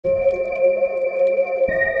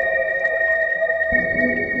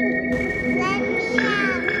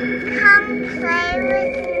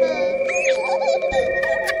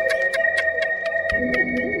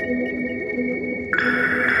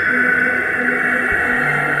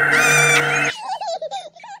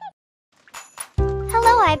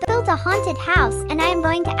built a haunted house and I am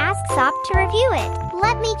going to ask Sop to review it.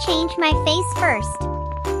 Let me change my face first.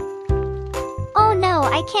 Oh no,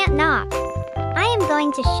 I can't knock. I am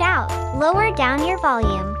going to shout. Lower down your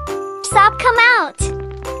volume. Sop, come out!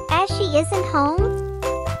 As she isn't home,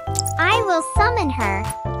 I will summon her.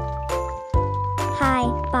 Hi,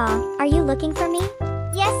 Bah, are you looking for me?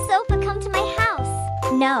 Yes, Sopa, come to my house.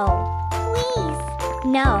 No. Please.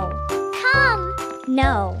 No. Come.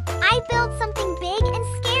 No. I built something big and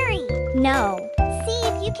scary. No. See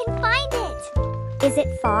if you can find it. Is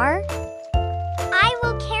it far? I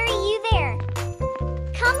will carry you there.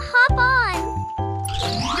 Come hop on.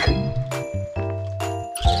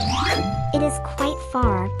 It is quite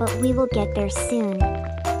far, but we will get there soon.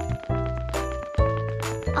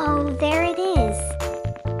 Oh, there it is.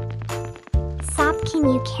 Sop, can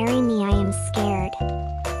you carry me? I am scared.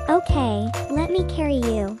 Okay, let me carry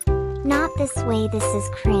you. Not this way, this is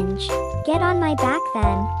cringe. Get on my back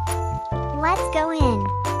then. Let's go in.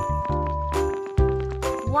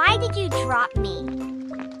 Why did you drop me?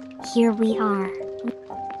 Here we are.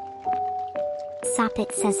 Sop,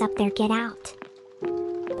 it says up there, get out.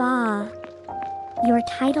 Bah, your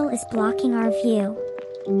title is blocking our view.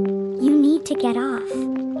 You need to get off.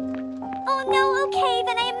 Oh no, okay,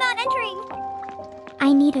 then I am not entering.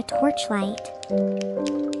 I need a torchlight.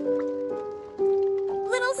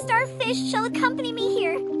 Little starfish shall accompany me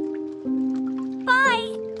here.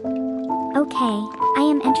 Bye. Okay, I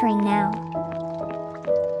am entering now.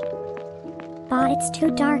 Bah, it's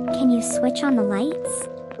too dark. Can you switch on the lights?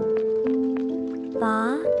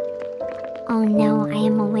 Bah? Oh no, I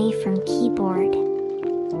am away from keyboard.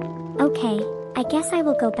 Okay, I guess I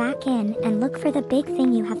will go back in and look for the big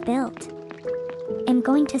thing you have built. I'm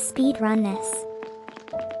going to speed run this.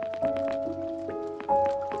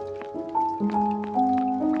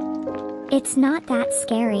 It's not that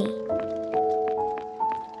scary.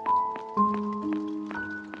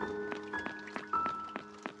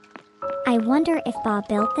 I wonder if Bah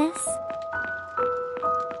built this?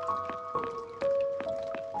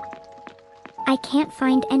 I can't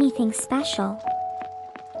find anything special.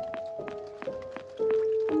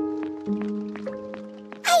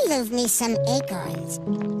 I love me some acorns.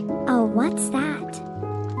 Oh, what's that?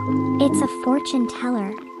 It's a fortune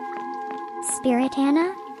teller. Spirit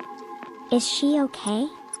Anna? Is she okay?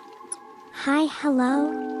 Hi,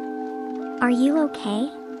 hello? Are you okay?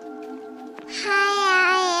 Hi,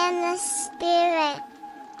 I am a spirit.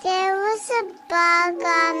 There was a bug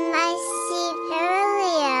on my seat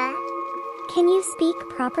earlier. Can you speak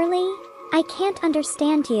properly? I can't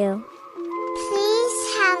understand you. Please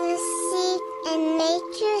have a seat and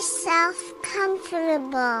make yourself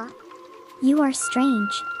comfortable. You are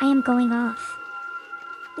strange. I am going off.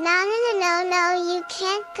 No, you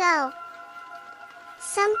can't go.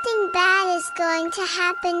 Something bad is going to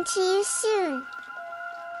happen to you soon.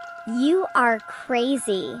 You are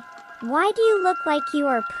crazy. Why do you look like you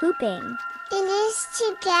are pooping? It is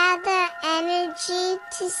to gather energy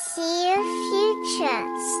to see your future.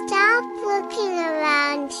 Stop looking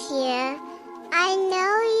around here. I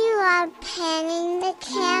know you are panning the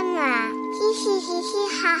camera.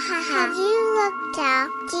 Ha. Have you looked up?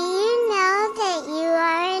 Do you know that you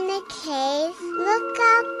are in a cave? Look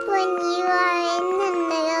up when you are in the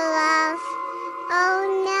middle of... Oh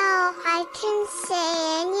no, I can't say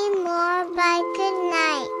any more. Bye, good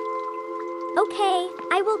night. Okay,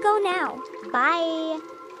 I will go now. Bye.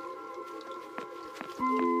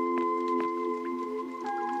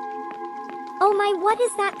 Oh my, what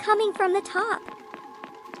is that coming from the top?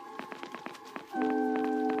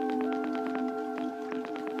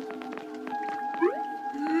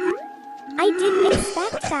 I didn't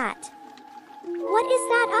expect that. What is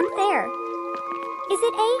that up there? Is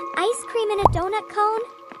it a ice cream in a donut cone?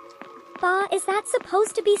 Bah, is that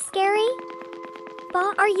supposed to be scary?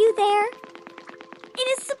 Bah, are you there? It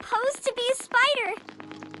is supposed to be a spider.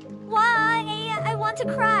 Why? I want to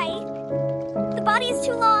cry. The body is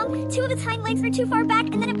too long, two of its hind legs are too far back,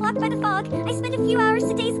 and then it blocked by the fog. I spent a few hours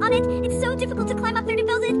to days on it. It's so difficult to climb up there to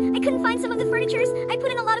build it. I couldn't find some of the furnitures. I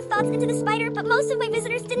put in a lot of thoughts into the spider, but most of my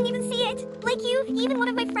visitors didn't even see it. Like you, even one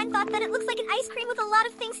of my friends thought that it looks like an ice cream with a lot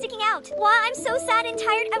of things sticking out. Wow, I'm so sad and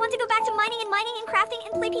tired. I want to go back to mining and crafting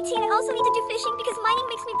and play PT. I also need to do fishing because mining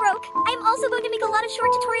makes me broke. I am also going to make a lot of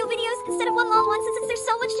short tutorial videos instead of one long one since there's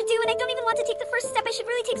so much to do and I don't even want to take the first step. I should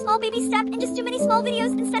really take small baby step and just do many small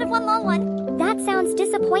videos instead of one long one. That sounds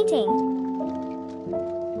disappointing.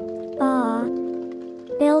 Aw.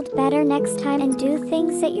 Build better next time and do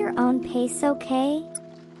things at your own pace, okay?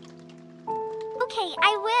 Okay,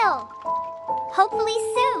 I will. Hopefully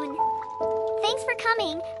soon. Thanks for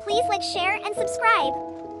coming. Please like, share, and subscribe.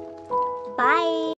 Bye.